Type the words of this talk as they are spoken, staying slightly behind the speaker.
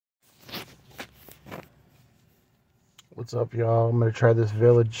What's up, y'all? I'm gonna try this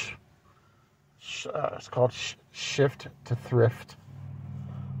village. It's called Shift to Thrift.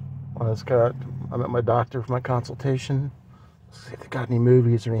 I'm at my doctor for my consultation. Let's see if they got any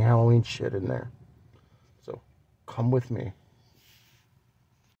movies or any Halloween shit in there. So come with me.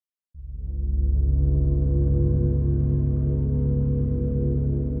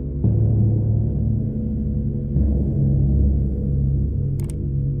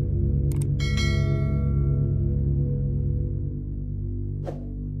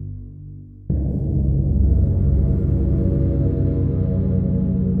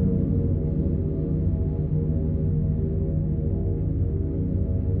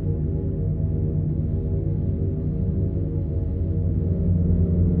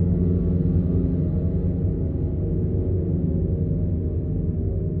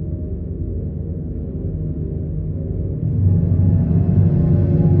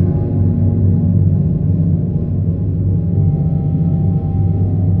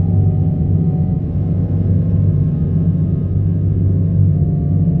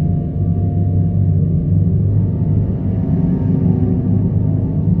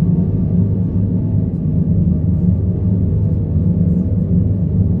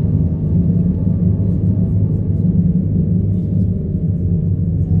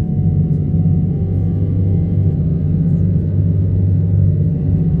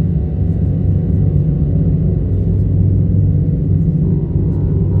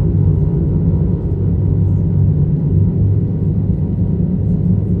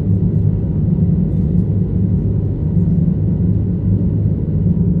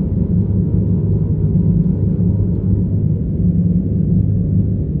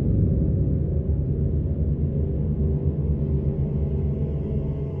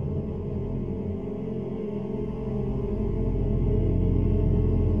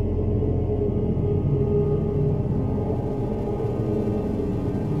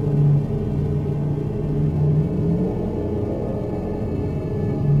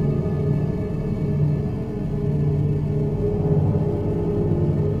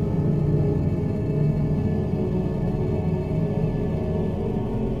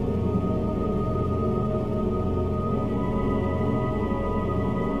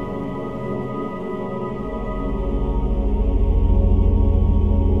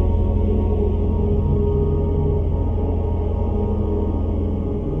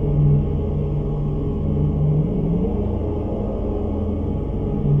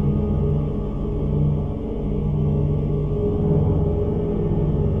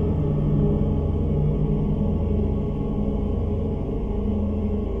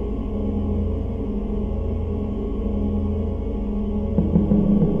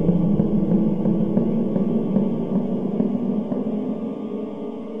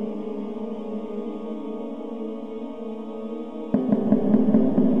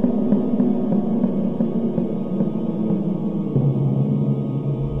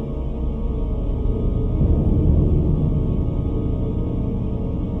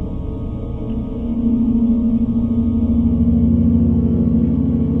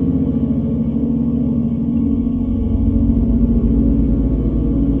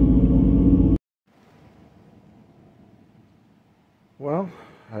 Well,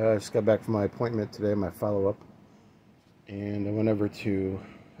 I just got back from my appointment today, my follow-up, and I went over to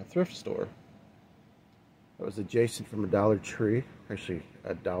a thrift store. It was adjacent from a Dollar Tree. Actually,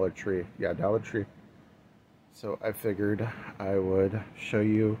 a Dollar Tree. Yeah, Dollar Tree. So I figured I would show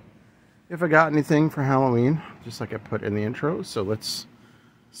you if I got anything for Halloween, just like I put in the intro. So let's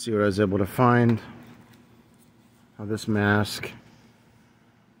see what I was able to find. Oh, this mask.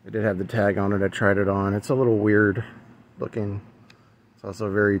 It did have the tag on it. I tried it on. It's a little weird looking. It's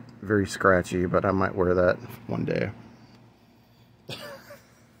also very, very scratchy, but I might wear that one day.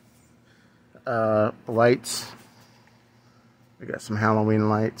 Lights. We got some Halloween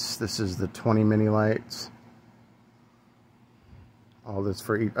lights. This is the 20 mini lights. All this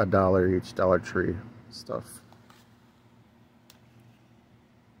for $1 each, Dollar Tree stuff.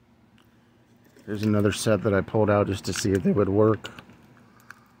 There's another set that I pulled out just to see if they would work.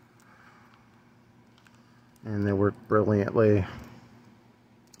 And they work brilliantly.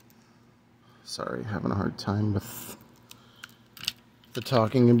 Sorry, having a hard time with the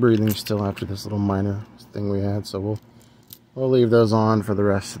talking and breathing still after this little minor thing we had, so we'll leave those on for the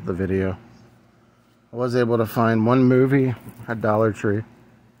rest of the video. I was able to find one movie at Dollar Tree.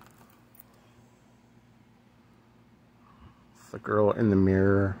 It's The Girl in the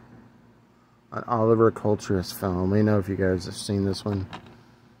Mirror, an Oliver Culturist film. Let me know if you guys have seen this one.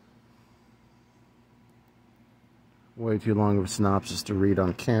 Way too long of a synopsis to read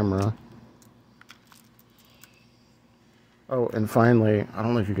on camera. Oh, and finally, I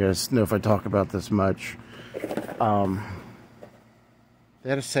don't know if you guys know if I talk about this much. They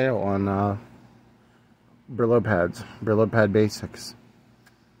had a sale on Brillo pads, Brillo pad basics.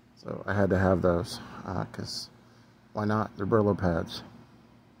 So I had to have those because why not? They're Brillo pads.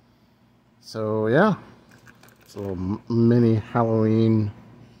 So yeah, it's a little mini Halloween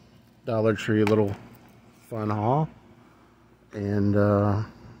Dollar Tree little fun haul. And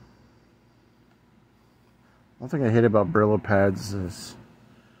one thing I hate about Brillo pads is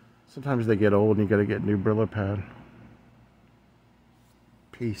sometimes they get old and you gotta get a new Brillo pad.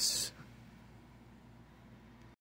 Peace.